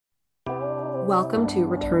Welcome to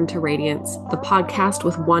Return to Radiance, the podcast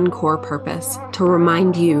with one core purpose, to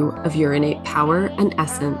remind you of your innate power and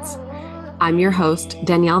essence. I'm your host,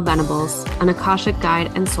 Danielle Venables, an Akashic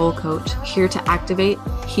guide and soul coach, here to activate,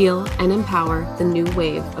 heal, and empower the new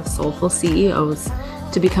wave of soulful CEOs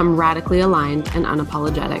to become radically aligned and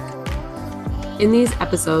unapologetic. In these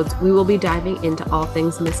episodes, we will be diving into all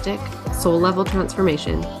things mystic, soul-level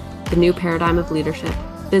transformation, the new paradigm of leadership,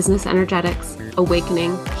 business energetics,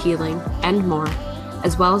 awakening, healing, and more,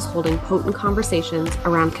 as well as holding potent conversations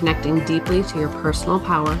around connecting deeply to your personal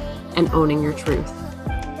power and owning your truth.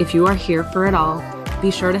 If you are here for it all, be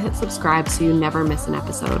sure to hit subscribe so you never miss an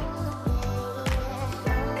episode.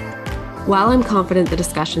 While I'm confident the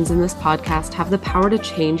discussions in this podcast have the power to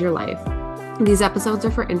change your life, these episodes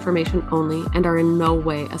are for information only and are in no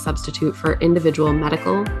way a substitute for individual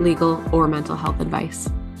medical, legal, or mental health advice.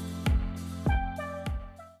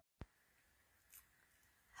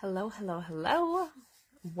 Hello.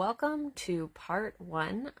 Welcome to part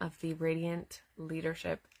 1 of the Radiant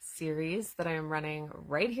Leadership series that I am running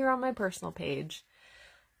right here on my personal page.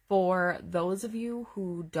 For those of you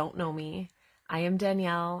who don't know me, I am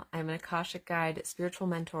Danielle. I'm an Akashic guide, spiritual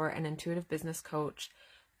mentor, and intuitive business coach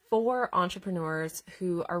for entrepreneurs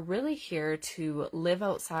who are really here to live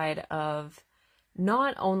outside of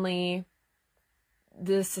not only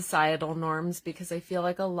the societal norms, because I feel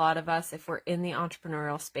like a lot of us, if we're in the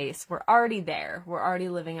entrepreneurial space, we're already there. We're already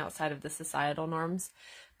living outside of the societal norms.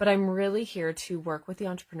 But I'm really here to work with the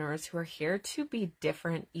entrepreneurs who are here to be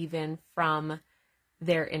different even from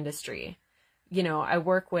their industry. You know, I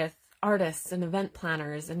work with artists and event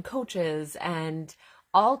planners and coaches and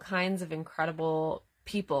all kinds of incredible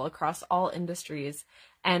people across all industries.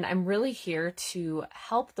 And I'm really here to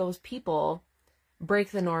help those people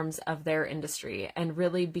break the norms of their industry and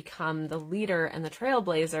really become the leader and the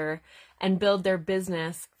trailblazer and build their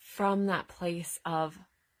business from that place of,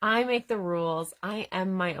 I make the rules, I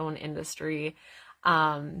am my own industry,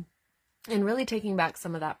 and really taking back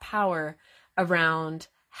some of that power around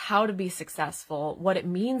how to be successful, what it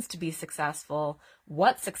means to be successful,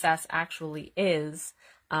 what success actually is,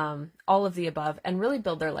 all of the above, and really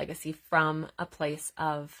build their legacy from a place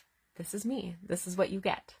of, this is me, this is what you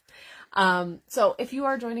get. So if you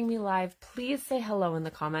are joining me live, please say hello in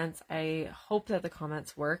the comments. I hope that the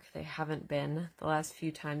comments work. They haven't been the last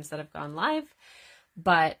few times that I've gone live,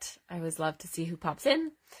 but I always love to see who pops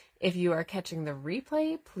in. If you are catching the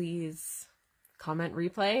replay, please comment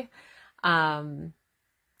replay, and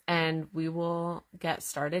we will get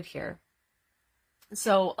started here.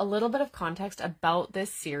 So a little bit of context about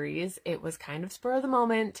this series. It was kind of spur of the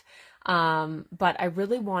moment, but I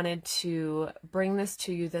really wanted to bring this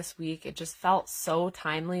to you this week. It just felt so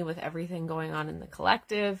timely with everything going on in the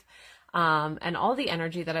collective, and all the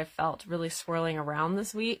energy that I felt really swirling around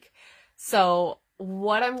this week. So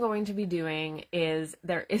what I'm going to be doing is,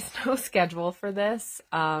 there is no schedule for this.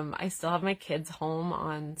 I still have my kids home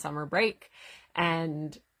on summer break,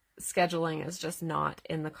 and scheduling is just not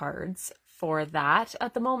in the cards for that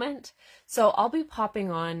at the moment. So I'll be popping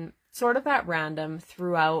on sort of at random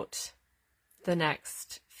throughout the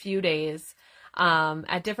next few days,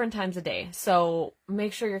 at different times of day. So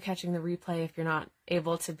make sure you're catching the replay if you're not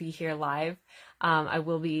able to be here live. I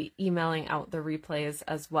will be emailing out the replays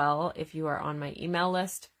as well if you are on my email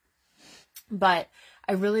list. But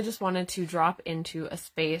I really just wanted to drop into a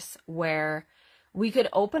space where we could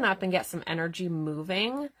open up and get some energy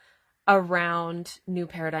moving around new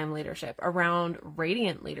paradigm leadership, around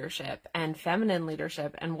radiant leadership and feminine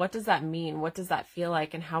leadership. And what does that mean? What does that feel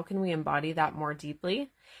like? And how can we embody that more deeply?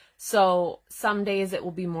 So some days it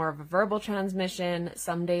will be more of a verbal transmission.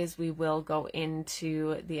 Some days we will go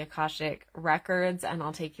into the Akashic records and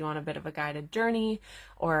I'll take you on a bit of a guided journey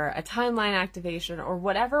or a timeline activation or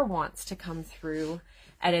whatever wants to come through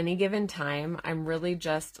at any given time. I'm really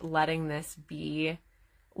just letting this be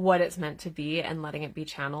what it's meant to be and letting it be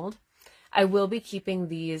channeled. I will be keeping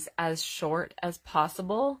these as short as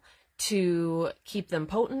possible to keep them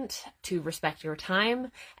potent, to respect your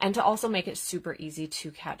time, and to also make it super easy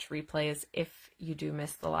to catch replays if you do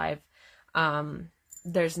miss the live.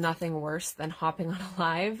 There's nothing worse than hopping on a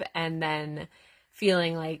live and then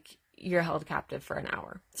feeling like you're held captive for an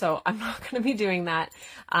hour. So I'm not going to be doing that.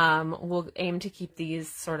 We'll aim to keep these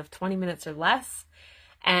sort of 20 minutes or less.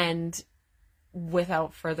 And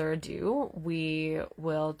without further ado, we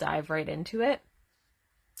will dive right into it.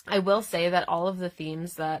 I will say that all of the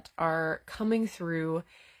themes that are coming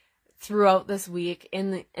throughout this week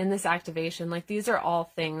in this activation, like, these are all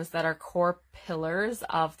things that are core pillars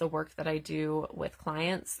of the work that I do with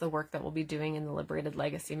clients, the work that we'll be doing in the Liberated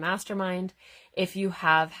Legacy Mastermind, if you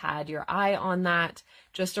have had your eye on that.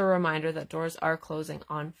 Just a reminder that doors are closing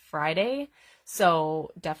on Friday.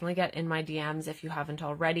 So definitely get in my DMs if you haven't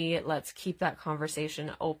already. Let's keep that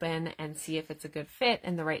conversation open and see if it's a good fit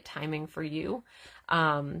and the right timing for you.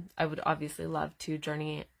 I would obviously love to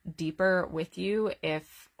journey deeper with you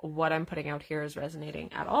if what I'm putting out here is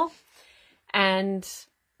resonating at all. And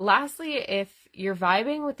lastly, if you're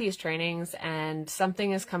vibing with these trainings and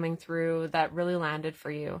something is coming through that really landed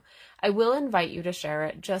for you, I will invite you to share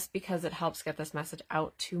it, just because it helps get this message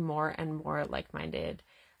out to more and more like-minded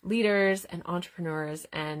leaders and entrepreneurs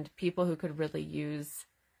and people who could really use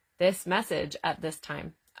this message at this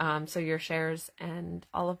time. So your shares and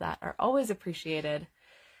all of that are always appreciated.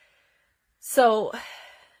 So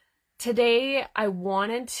today I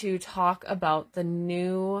wanted to talk about the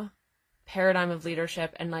new paradigm of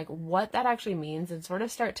leadership and like what that actually means, and sort of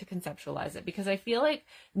start to conceptualize it, because I feel like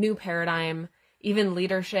new paradigm, even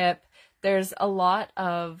leadership, there's a lot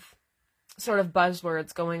of sort of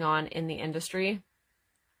buzzwords going on in the industry,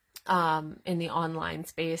 in the online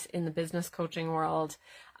space, in the business coaching world,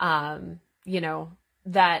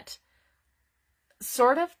 that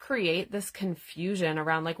sort of create this confusion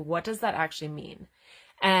around like, what does that actually mean?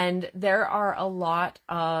 And there are a lot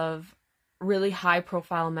of really high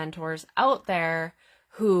profile mentors out there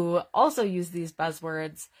who also use these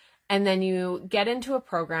buzzwords. And then you get into a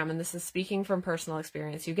program, and this is speaking from personal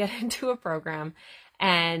experience, you get into a program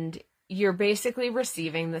and you're basically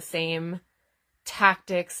receiving the same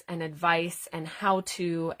tactics and advice and how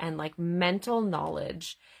to and like mental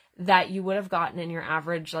knowledge that you would have gotten in your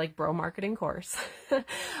average like bro marketing course.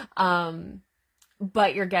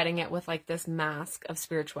 But you're getting it with like this mask of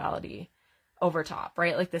spirituality over top,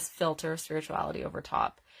 right? Like this filter of spirituality over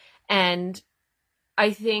top. And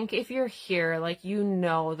I think if you're here, like, you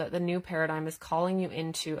know that the new paradigm is calling you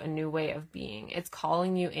into a new way of being. It's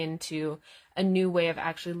calling you into a new way of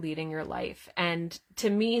actually leading your life. And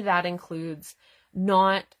to me, that includes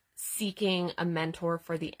not seeking a mentor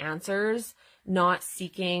for the answers, not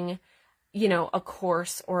seeking, a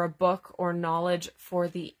course or a book or knowledge for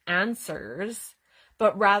the answers,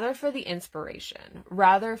 but rather for the inspiration,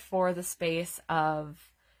 rather for the space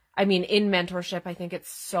of, in mentorship, I think it's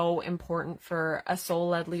so important for a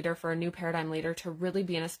soul-led leader, for a new paradigm leader, to really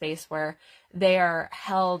be in a space where they are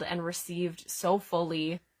held and received so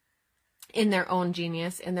fully in their own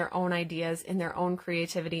genius, in their own ideas, in their own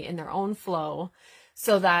creativity, in their own flow,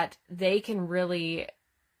 so that they can really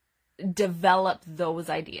develop those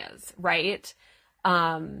ideas, right?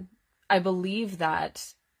 I believe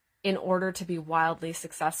that in order to be wildly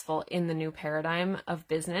successful in the new paradigm of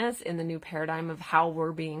business, in the new paradigm of how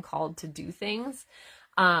we're being called to do things,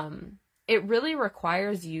 it really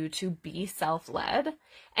requires you to be self-led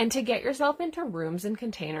and to get yourself into rooms and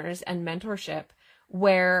containers and mentorship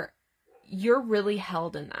where you're really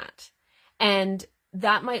held in that. And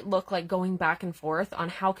that might look like going back and forth on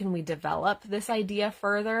how can we develop this idea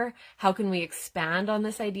further? How can we expand on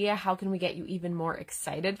this idea? How can we get you even more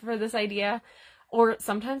excited for this idea? Or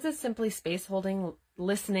sometimes it's simply space holding,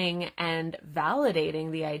 listening, and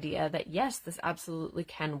validating the idea that yes, this absolutely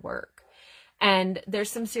can work. And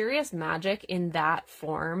there's some serious magic in that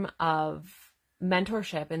form of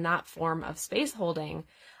mentorship, in that form of space holding,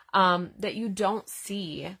 that you don't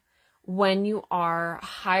see when you are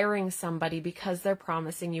hiring somebody because they're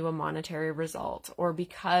promising you a monetary result, or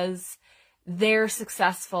because they're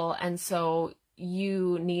successful and so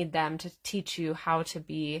you need them to teach you how to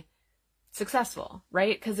be successful,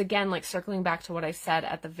 right? Because again, like circling back to what I said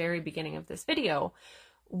at the very beginning of this video,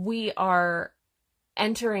 we are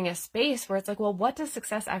entering a space where it's like, well, what does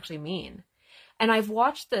success actually mean? And I've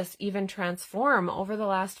watched this even transform over the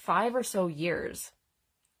last 5 or so years,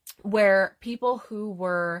 where people who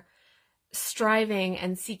were striving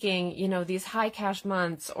and seeking, these high cash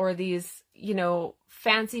months, or these,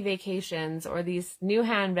 fancy vacations, or these new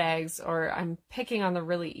handbags, or I'm picking on the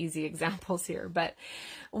really easy examples here, but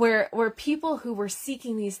where people who were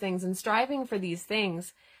seeking these things and striving for these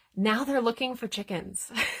things, now they're looking for chickens.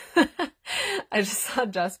 I just saw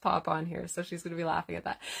Jess pop on here, so she's going to be laughing at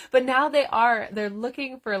that. But now they're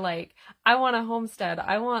looking for like, I want a homestead,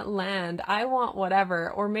 I want land, I want whatever.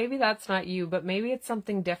 Or maybe that's not you, but maybe it's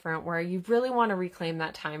something different where you really want to reclaim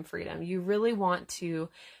that time freedom. You really want to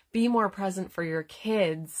be more present for your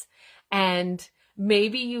kids. And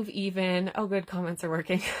maybe you've even, oh, good, comments are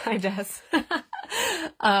working. Hi, Jess.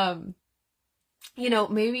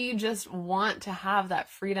 Maybe you just want to have that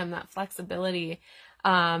freedom, that flexibility.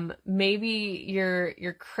 Maybe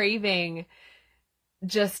you're craving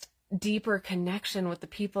just deeper connection with the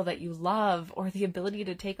people that you love, or the ability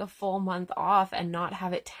to take a full month off and not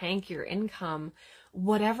have it tank your income.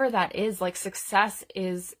 whatever that is, like success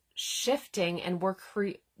is shifting, and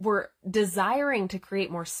we're desiring to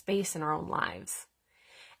create more space in our own lives.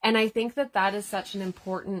 And I think that that is such an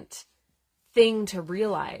important thing to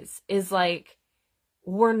realize, is like,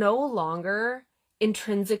 we're no longer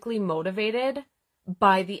intrinsically motivated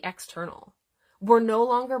by the external. We're no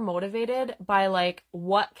longer motivated by like,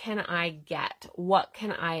 what can I get? What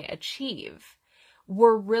can I achieve?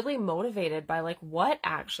 We're really motivated by like, what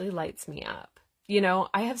actually lights me up? You know,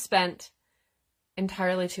 I have spent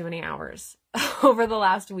entirely too many hours over the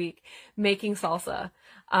last week making salsa,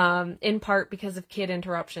 in part because of kid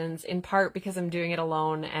interruptions, in part because I'm doing it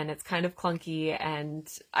alone and it's kind of clunky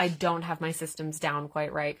and I don't have my systems down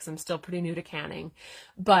quite right because I'm still pretty new to canning.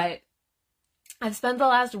 But I've spent the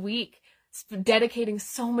last week dedicating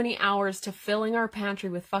so many hours to filling our pantry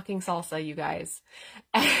with fucking salsa, you guys.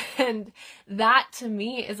 And that to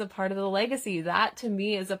me is a part of the legacy. That to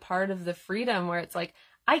me is a part of the freedom where it's like,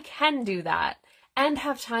 I can do that and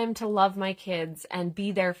have time to love my kids and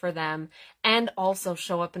be there for them and also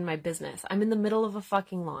show up in my business. I'm in the middle of a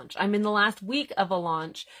fucking launch. I'm in the last week of a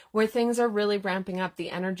launch where things are really ramping up.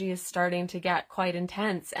 The energy is starting to get quite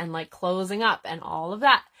intense and like closing up and all of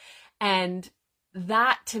that. And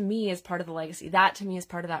that to me is part of the legacy. That to me is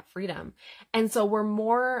part of that freedom. And so we're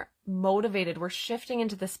more motivated. We're shifting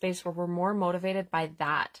into the space where we're more motivated by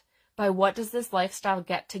that. By what does this lifestyle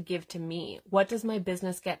get to give to me? What does my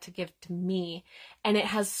business get to give to me? And it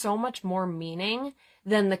has so much more meaning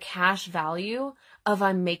than the cash value of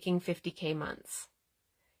I'm making 50K months.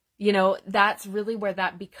 You know, that's really where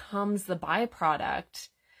that becomes the byproduct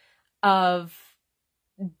of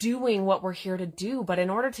doing what we're here to do. But in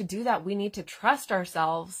order to do that, we need to trust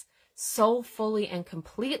ourselves so fully and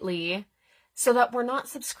completely so that we're not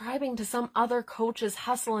subscribing to some other coach's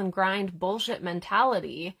hustle and grind bullshit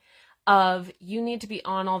mentality of you need to be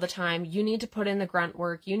on all the time. You need to put in the grunt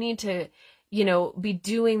work. You need to, you know, be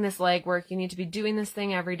doing this leg work. You need to be doing this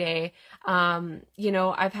thing every day. You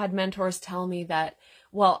know, I've had mentors tell me that,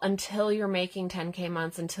 well, until you're making 10K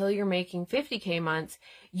months, until you're making 50K months,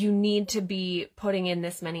 you need to be putting in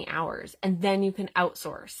this many hours and then you can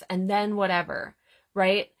outsource and then whatever,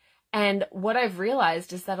 right? And what I've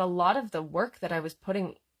realized is that a lot of the work that I was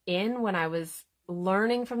putting in when I was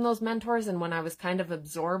learning from those mentors and when I was kind of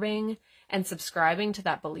absorbing and subscribing to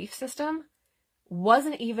that belief system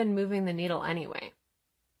wasn't even moving the needle anyway.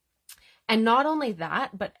 And not only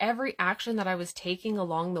that, but every action that I was taking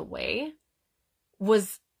along the way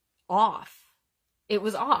was off. It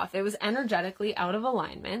was off. It was energetically out of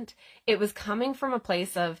alignment. It was coming from a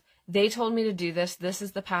place of, they told me to do this. This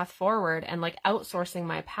is the path forward, and like outsourcing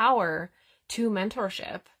my power to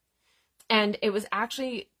mentorship. And it was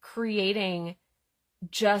actually creating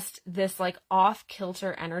just this like off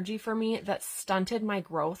kilter energy for me that stunted my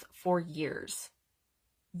growth for years.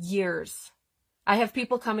 Years. I have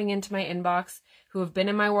people coming into my inbox who have been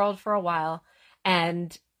in my world for a while,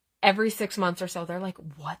 and every 6 months or so, they're like,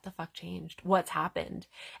 what the fuck changed? What's happened?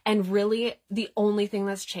 And really, the only thing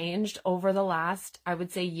that's changed over the last, I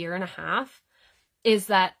would say, year and a half is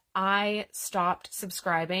that I stopped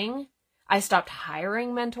subscribing. I stopped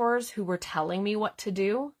hiring mentors who were telling me what to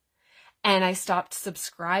do. And I stopped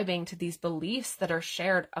subscribing to these beliefs that are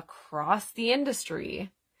shared across the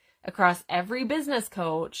industry, across every business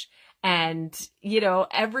coach, and, you know,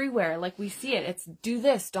 everywhere. Like we see it. It's do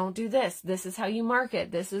this, don't do this. This is how you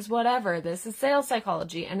market. This is whatever. This is sales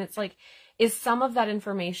psychology. And it's like, is some of that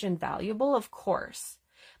information valuable? Of course.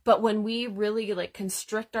 But when we really like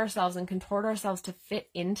constrict ourselves and contort ourselves to fit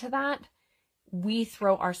into that, we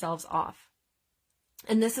throw ourselves off.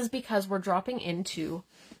 And this is because we're dropping into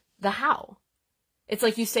the how. It's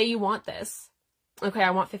like you say you want this. Okay,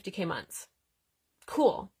 I want 50K months.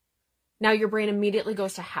 Cool. Now your brain immediately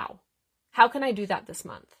goes to how. How can I do that this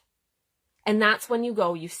month? And that's when you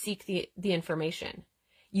go, you seek the information.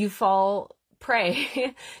 You fall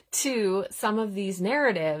prey to some of these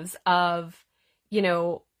narratives of, you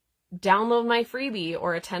know, download my freebie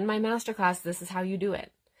or attend my masterclass. This is how you do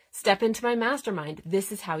it. Step into my mastermind.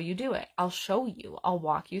 This is how you do it. I'll show you. I'll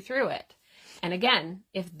walk you through it. And again,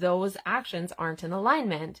 if those actions aren't in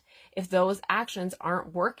alignment, if those actions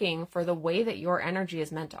aren't working for the way that your energy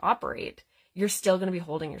is meant to operate, you're still going to be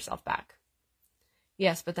holding yourself back.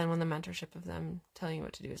 Yes, but then when the mentorship of them telling you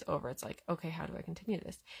what to do is over, it's like, okay, how do I continue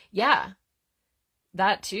this? Yeah,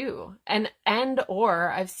 that too. And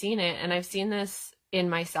or I've seen it, and I've seen this in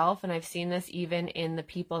myself, and I've seen this even in the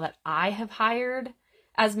people that I have hired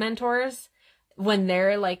as mentors, when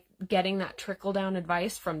they're like getting that trickle down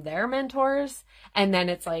advice from their mentors, and then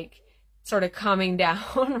it's like sort of coming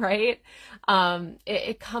down, right?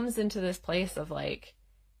 It comes into this place of like,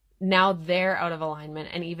 now they're out of alignment,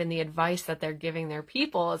 and even the advice that they're giving their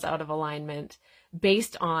people is out of alignment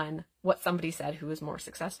based on what somebody said who was more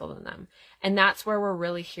successful than them. And that's where we're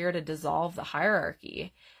really here to dissolve the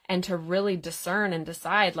hierarchy and to really discern and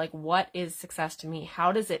decide, like, what is success to me?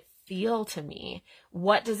 How does it feel to me?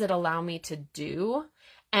 What does it allow me to do?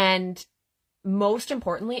 And most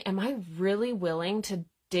importantly, am I really willing to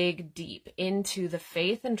dig deep into the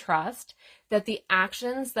faith and trust that the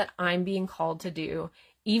actions that I'm being called to do,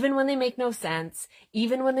 even when they make no sense,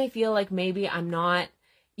 even when they feel like maybe I'm not,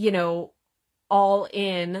 all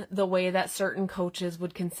in the way that certain coaches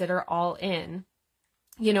would consider all in,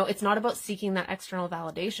 it's not about seeking that external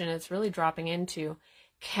validation. It's really dropping into,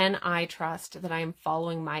 can I trust that I am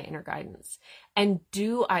following my inner guidance? And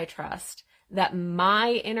do I trust that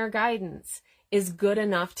my inner guidance is good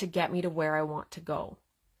enough to get me to where I want to go?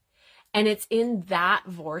 And it's in that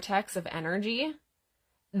vortex of energy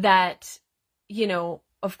that,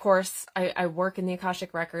 of course, I work in the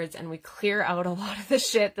Akashic Records, and we clear out a lot of the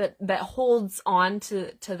shit that holds on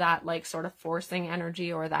to that, like, sort of forcing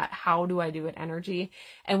energy, or that how do I do it energy.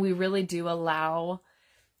 And we really do allow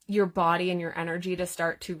your body and your energy to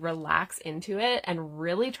start to relax into it and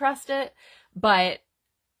really trust it. But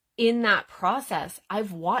in that process,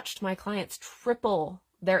 I've watched my clients triple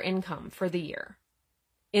their income for the year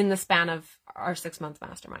in the span of our 6-month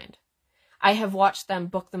mastermind. I have watched them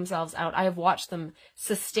book themselves out. I have watched them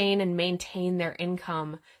sustain and maintain their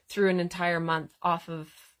income through an entire month off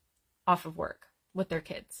of work with their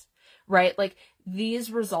kids, right? Like, these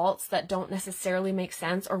results that don't necessarily make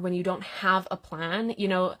sense, or when you don't have a plan.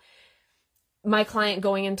 My client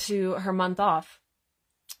going into her month off,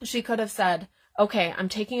 she could have said, okay, I'm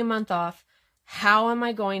taking a month off. How am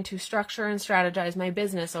I going to structure and strategize my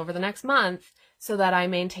business over the next month so that I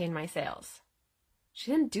maintain my sales? She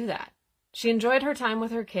didn't do that. She enjoyed her time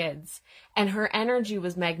with her kids, and her energy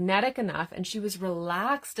was magnetic enough, and she was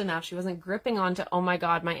relaxed enough. She wasn't gripping onto, oh my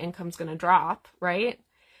God, my income's going to drop, right?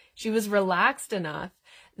 She was relaxed enough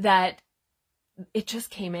that it just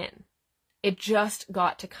came in. It just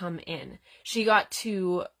got to come in. She got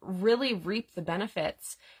to really reap the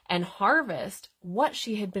benefits and harvest what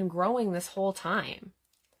she had been growing this whole time.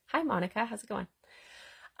 Hi, Monica. How's it going?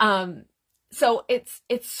 So it's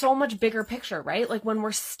so much bigger picture, right? Like, when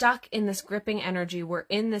we're stuck in this gripping energy, we're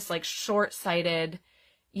in this, like, short-sighted,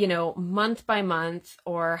 month by month,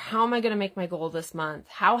 or how am I going to make my goal this month?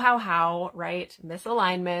 How, right?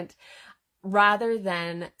 Misalignment, rather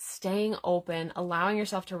than staying open, allowing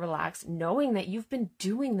yourself to relax, knowing that you've been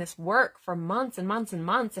doing this work for months and months and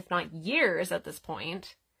months, if not years at this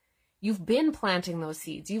point. You've been planting those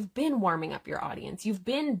seeds. You've been warming up your audience. You've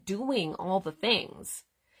been doing all the things.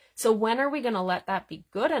 So when are we going to let that be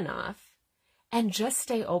good enough and just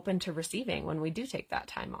stay open to receiving when we do take that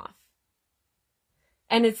time off?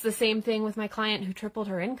 And it's the same thing with my client who tripled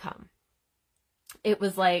her income. It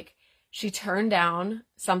was like she turned down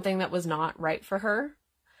something that was not right for her.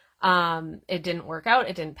 It didn't work out.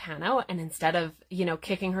 It didn't pan out. And instead of,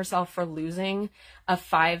 kicking herself for losing a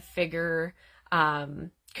 5-figure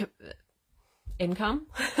income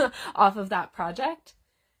off of that project,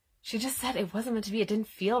 she just said it wasn't meant to be. It didn't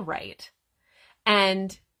feel right.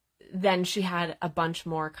 And then she had a bunch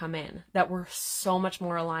more come in that were so much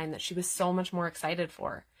more aligned, that she was so much more excited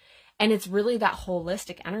for. And it's really that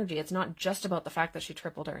holistic energy. It's not just about the fact that she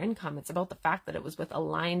tripled her income. It's about the fact that it was with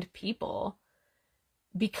aligned people,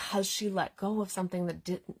 because she let go of something that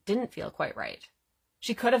didn't feel quite right.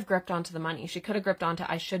 She could have gripped onto the money. She could have gripped onto,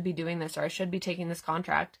 I should be doing this, or I should be taking this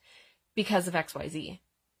contract because of XYZ.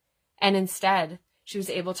 And instead, she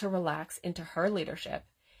was able to relax into her leadership,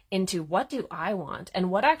 into what do I want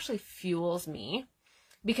and what actually fuels me.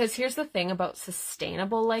 Because here's the thing about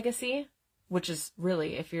sustainable legacy, which is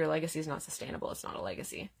really, if your legacy is not sustainable, it's not a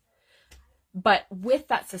legacy. But with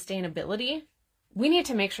that sustainability, we need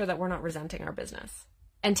to make sure that we're not resenting our business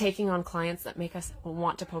and taking on clients that make us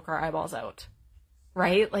want to poke our eyeballs out,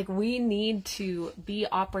 right? Like, we need to be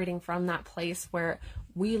operating from that place where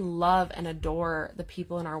we love and adore the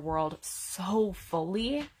people in our world so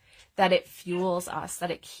fully that it fuels us,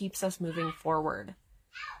 that it keeps us moving forward.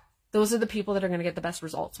 Those are the people that are going to get the best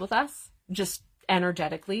results with us, just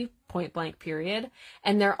energetically, point blank, period.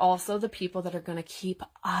 And they're also the people that are going to keep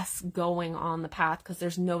us going on the path, because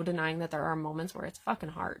there's no denying that there are moments where it's fucking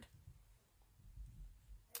hard.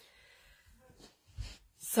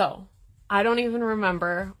 So I don't even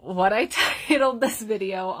remember what I titled this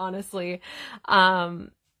video, honestly.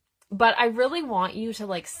 But I really want you to,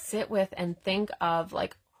 like, sit with and think of,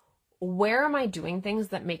 like, where am I doing things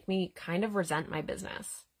that make me kind of resent my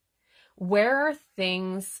business? Where are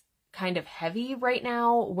things kind of heavy right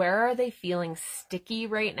now? Where are they feeling sticky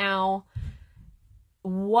right now?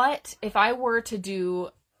 What if I were to do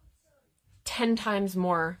 10 times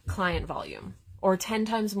more client volume or 10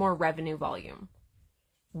 times more revenue volume?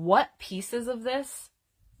 What pieces of this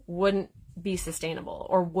wouldn't be sustainable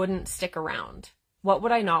or wouldn't stick around? What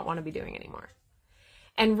would I not want to be doing anymore?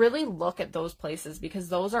 And really look at those places, because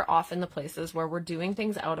those are often the places where we're doing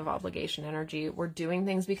things out of obligation energy. We're doing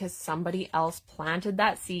things because somebody else planted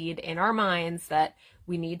that seed in our minds that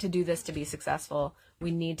we need to do this to be successful.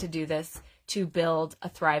 We need to do this to build a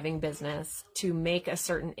thriving business, to make a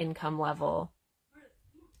certain income level.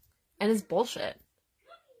 And it's bullshit.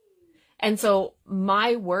 And so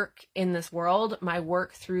my work in this world, my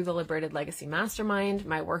work through the Liberated Legacy Mastermind,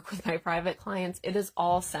 my work with my private clients, it is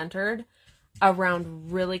all centered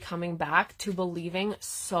around really coming back to believing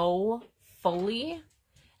so fully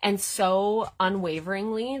and so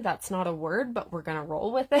unwaveringly, that's not a word, but we're going to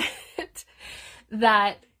roll with it,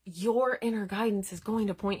 that your inner guidance is going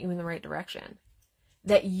to point you in the right direction.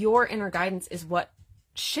 That your inner guidance is what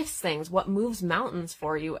shifts things, what moves mountains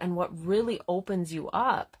for you, and what really opens you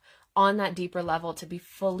up on that deeper level to be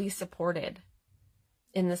fully supported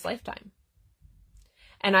in this lifetime.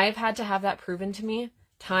 And I've had to have that proven to me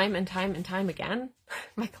time and time and time again.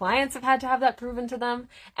 My clients have had to have that proven to them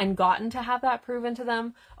and gotten to have that proven to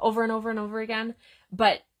them over and over and over again.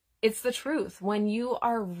 But it's the truth. When you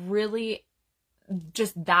are really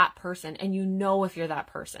just that person, and you know if you're that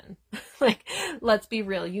person, like, let's be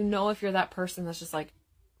real, you know if you're that person that's just like,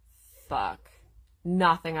 fuck,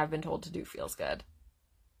 nothing I've been told to do feels good.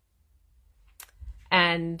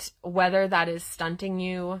 And whether that is stunting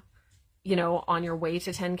you, you know, on your way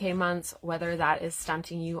to 10K months, whether that is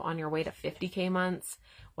stunting you on your way to 50K months,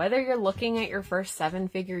 whether you're looking at your first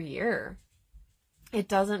 7-figure year, it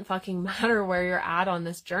doesn't fucking matter where you're at on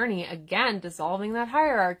this journey. Again, dissolving that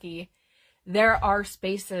hierarchy, there are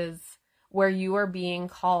spaces where you are being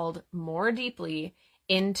called more deeply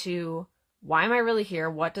into, why am I really here?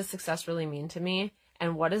 What does success really mean to me?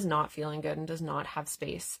 And what is not feeling good and does not have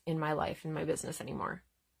space in my life, in my business anymore?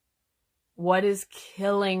 What is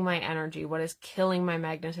killing my energy? What is killing my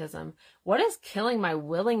magnetism? What is killing my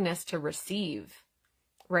willingness to receive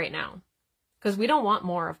right now? Because we don't want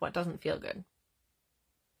more of what doesn't feel good.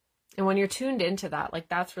 And when you're tuned into that, like,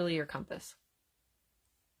 that's really your compass.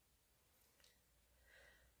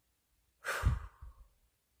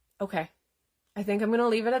 Okay. I think I'm going to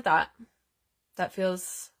leave it at that. That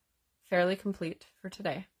feels fairly complete for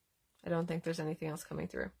today. I don't think there's anything else coming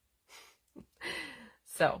through.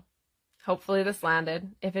 So, hopefully this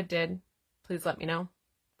landed. If it did, please let me know.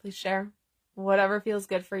 Please share whatever feels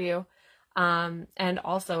good for you. And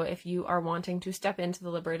also, if you are wanting to step into the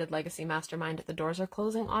Liberated Legacy Mastermind, the doors are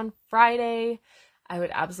closing on Friday. I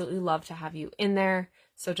would absolutely love to have you in there.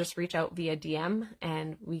 So just reach out via DM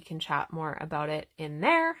and we can chat more about it in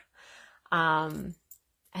there. And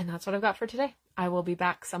that's what I've got for today. I will be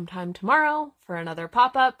back sometime tomorrow for another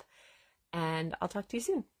pop-up, and I'll talk to you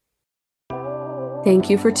soon. Thank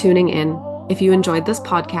you for tuning in. If you enjoyed this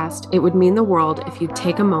podcast, it would mean the world if you'd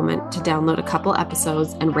take a moment to download a couple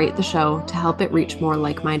episodes and rate the show to help it reach more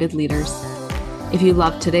like-minded leaders. If you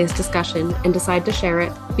loved today's discussion and decide to share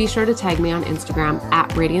it, be sure to tag me on Instagram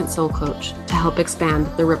 @Radiant Soul Coach to help expand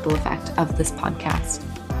the ripple effect of this podcast.